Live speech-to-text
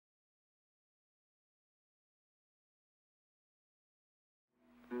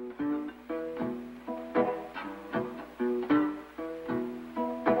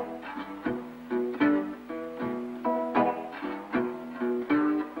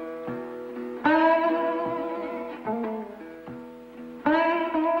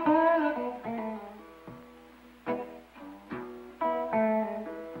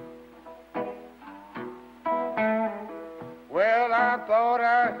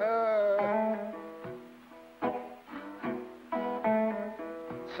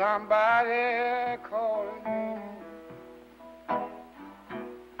Somebody calling me.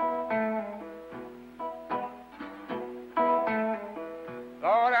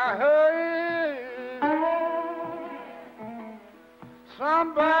 Lord, I heard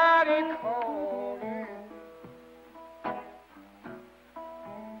somebody calling.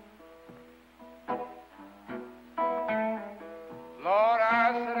 Lord,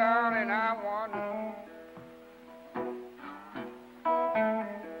 I sit down and I wonder,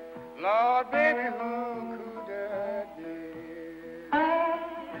 Lord, baby, who could that be?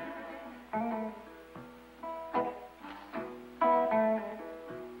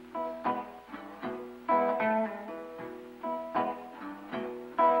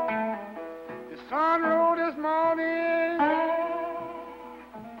 The sun rose this morning,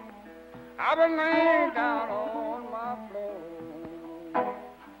 I've been laying down on my floor.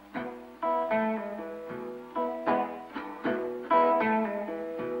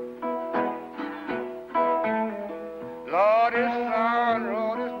 Lord, the sun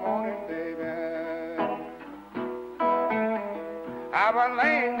rose this morning, baby. I've been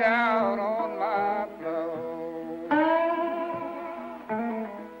laying down on my floor.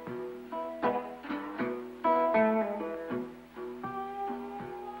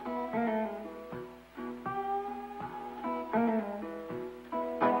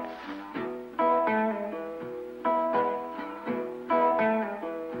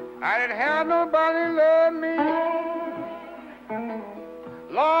 I didn't have nobody love me,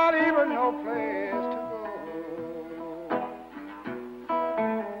 Lord, even no place to go.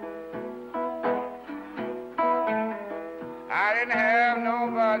 I didn't have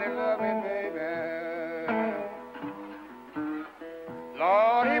nobody love me, baby,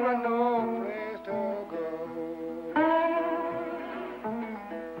 Lord, even no place to go.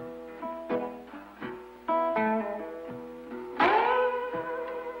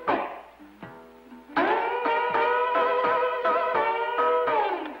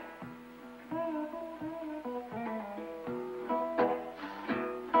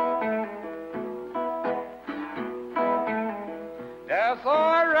 That's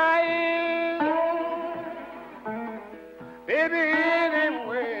all right, baby, any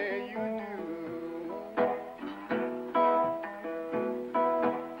way you do.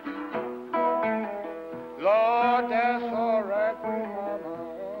 Lord, that's all right with mama,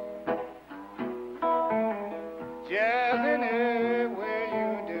 just any way you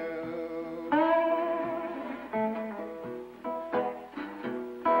do.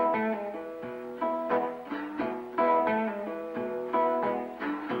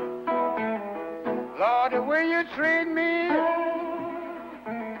 Lord, the way you treat me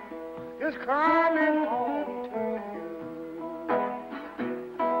is coming home to you.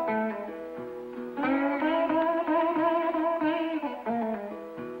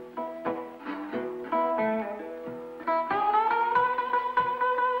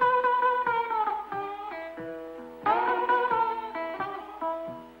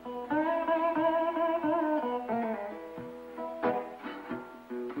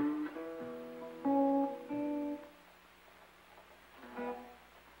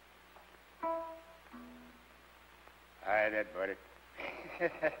 All right, that buddy.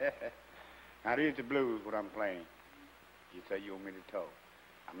 Now, these the blues, what I'm playing. You say you want me to talk.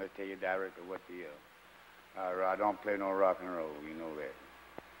 I'm going to tell you directly what they are. I don't play no rock and roll, you know that.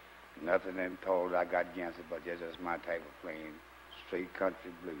 Nothing them told I got against it, but just as my type of playing straight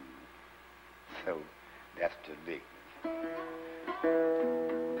country blues. So, that's the big.